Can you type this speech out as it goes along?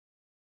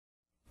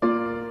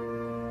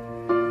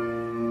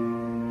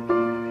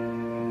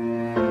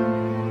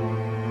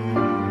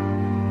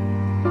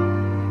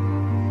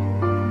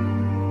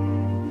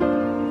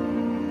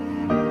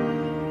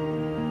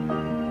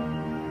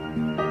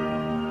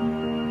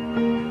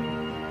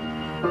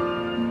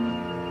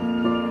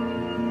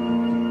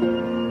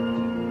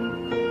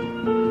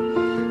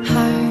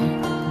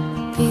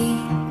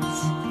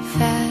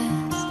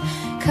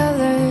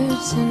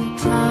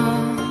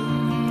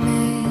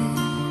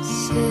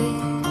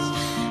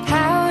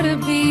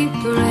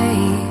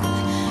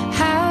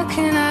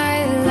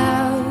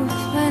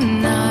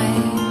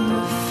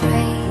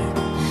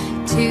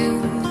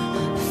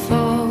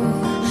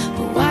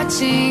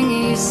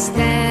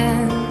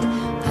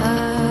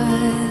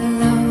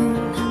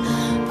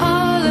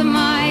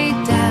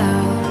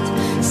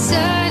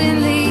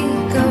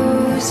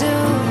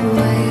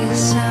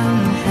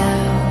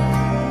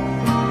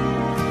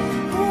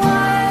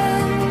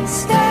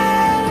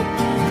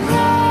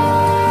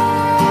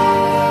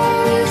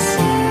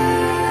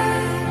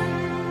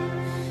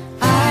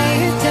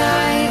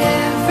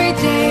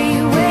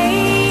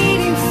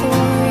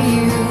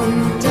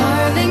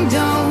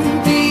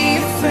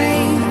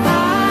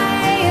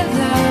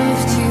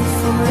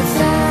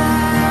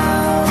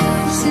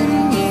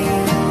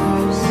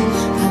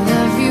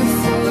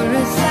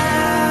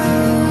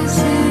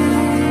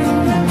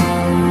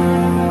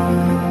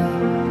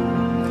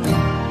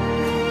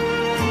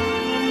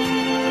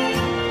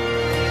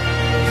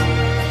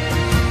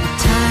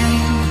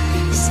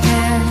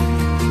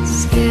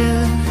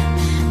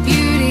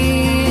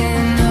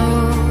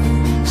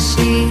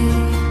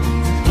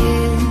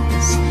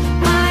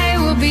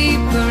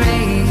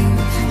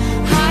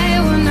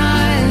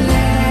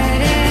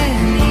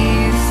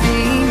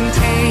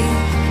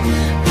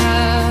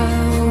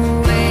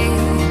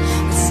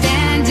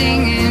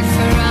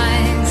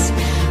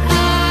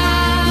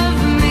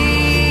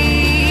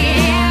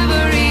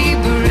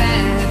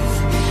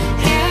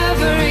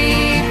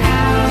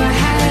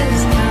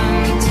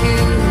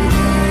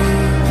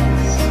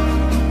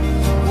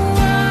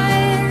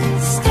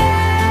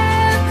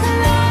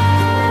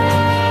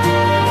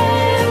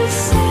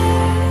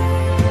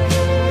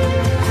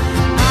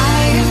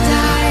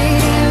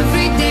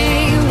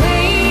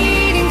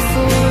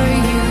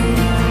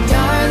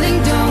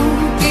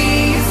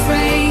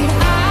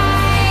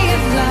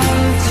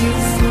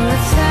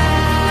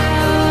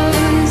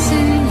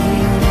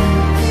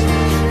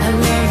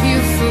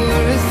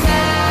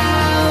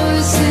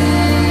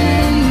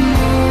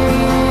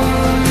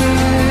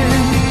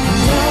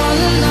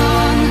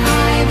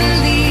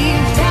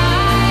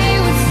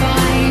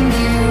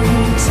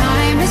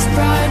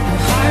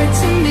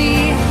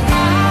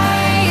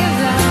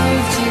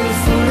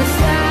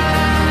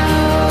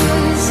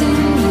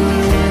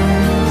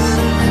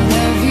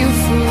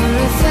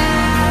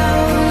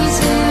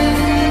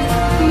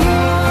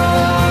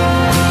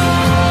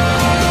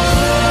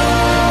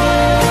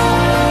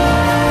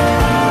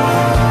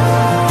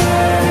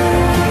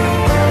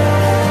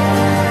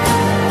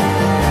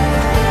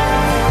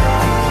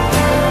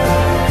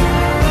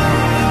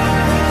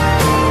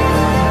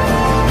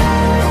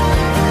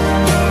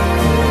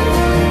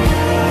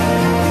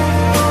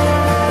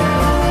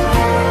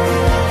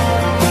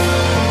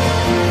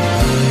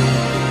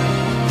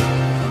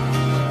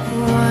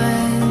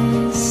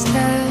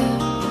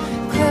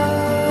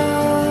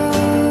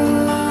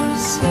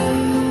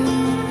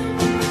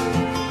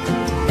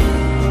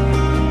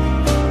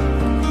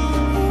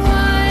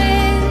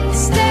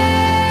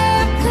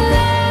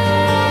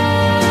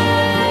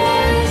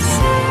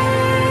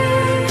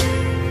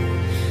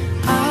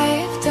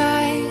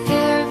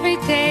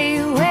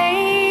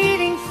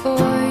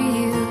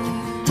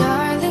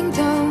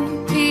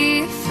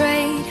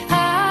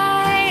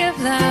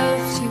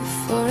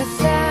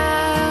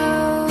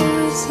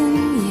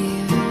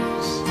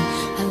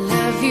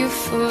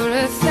for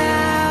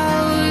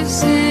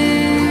 1,000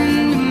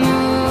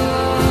 more.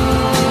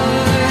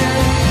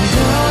 And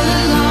all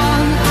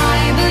along I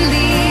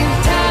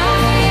believed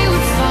I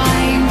would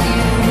find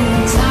you.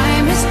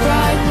 Time has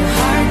brought your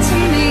heart to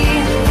me.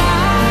 I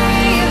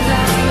have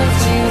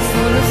loved you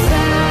for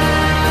 1,000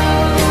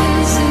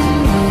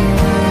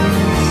 years.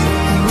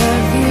 I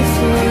love you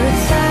for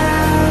 1,000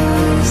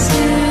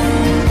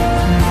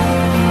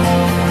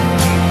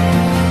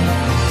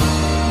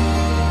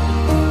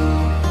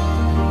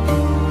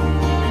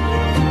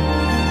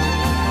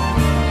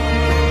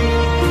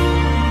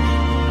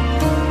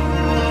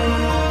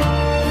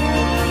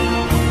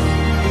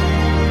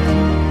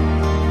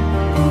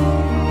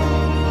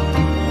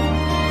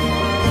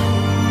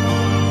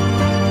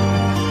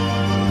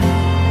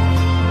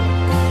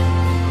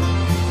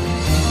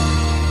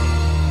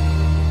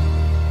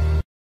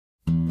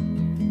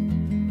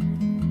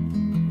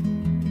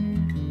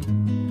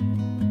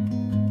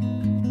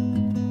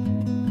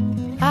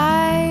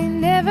 I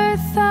never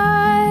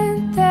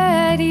thought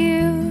that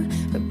you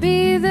would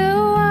be the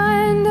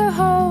one to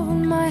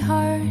hold my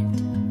heart,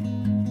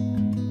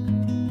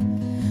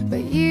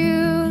 but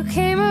you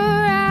came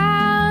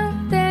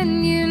around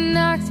and you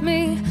knocked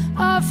me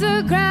off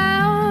the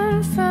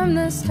ground from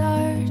the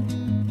start.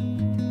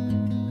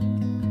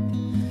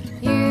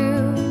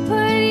 You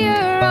put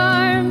your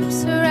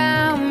arms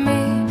around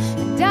me,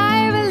 and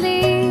I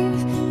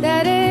believe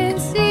that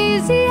it's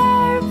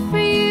easier for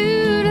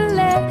you to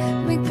let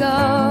me go.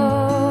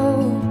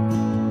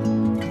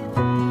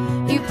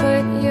 You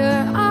put your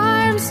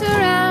arms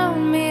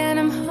around me and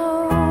I'm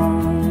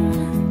home.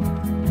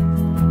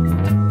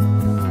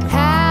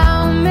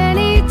 How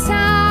many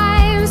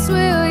times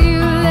will you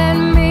let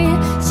me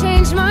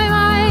change my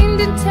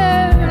mind and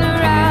turn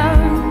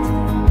around?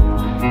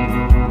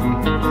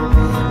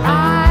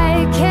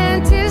 I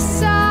can't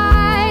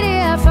decide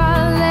if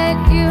I'll let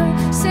you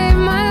save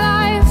my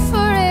life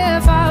or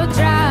if I'll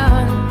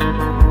drown.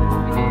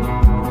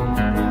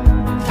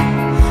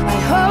 I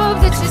hope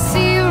that you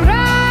see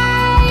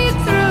right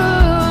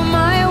through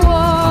my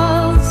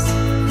walls.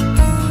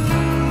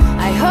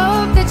 I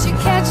hope that you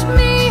catch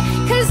me,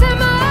 'cause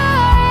I'm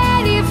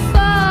already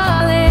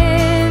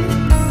falling.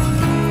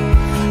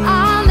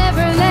 I'll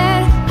never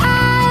let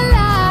our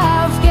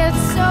love get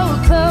so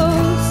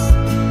close.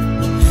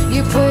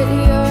 You put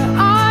your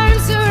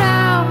arms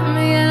around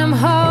me and I'm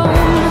home.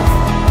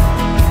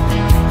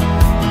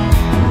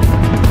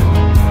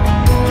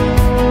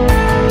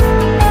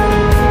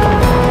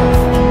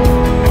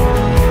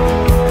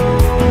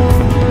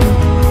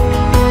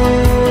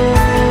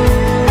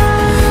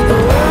 The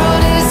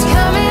world is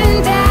coming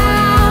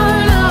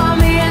down on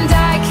me and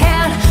I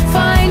can't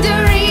find a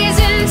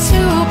reason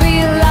to be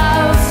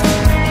loved.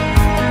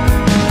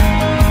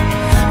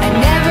 I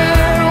never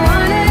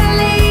wanna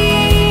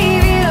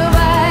leave you,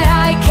 but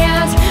I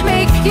can't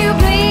make you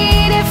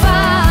bleed if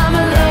I'm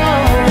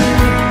alone.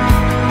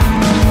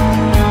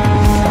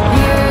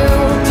 You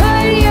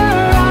put your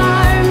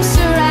arms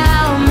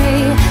around me,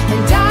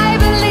 and I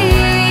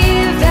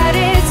believe that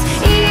it's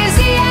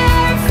easier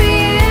for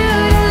you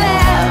to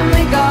let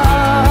me go.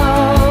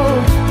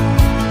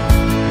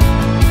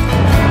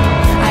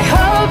 I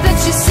hope that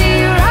you see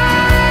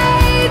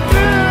right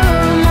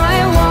through my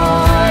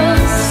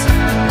walls.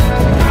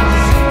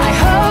 I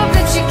hope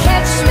that you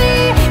catch me,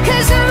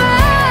 'cause I'm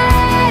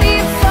already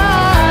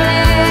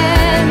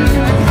falling.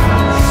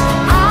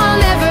 I'll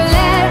never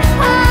let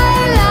our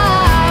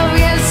love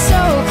get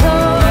so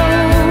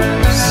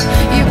close.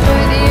 You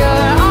put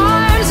your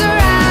arms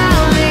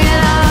around me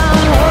and I'm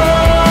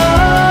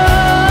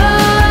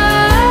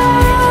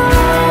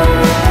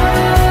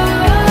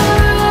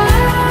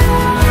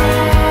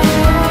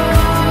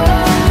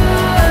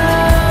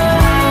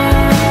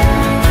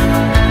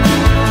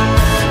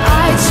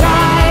I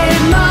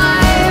tried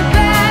my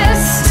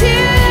best to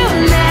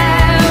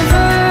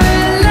never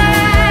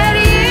let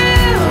you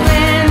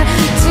in,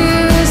 to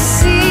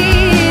see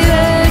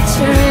the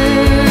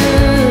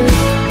truth,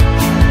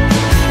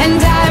 and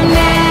I've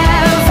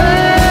never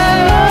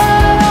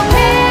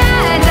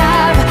opened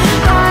up.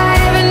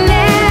 I've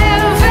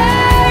never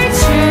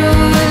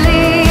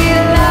truly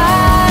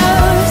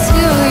loved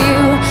till you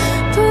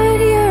put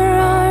your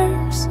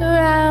arms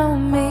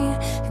around me,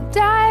 and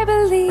I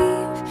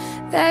believe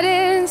that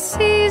it's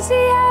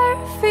easier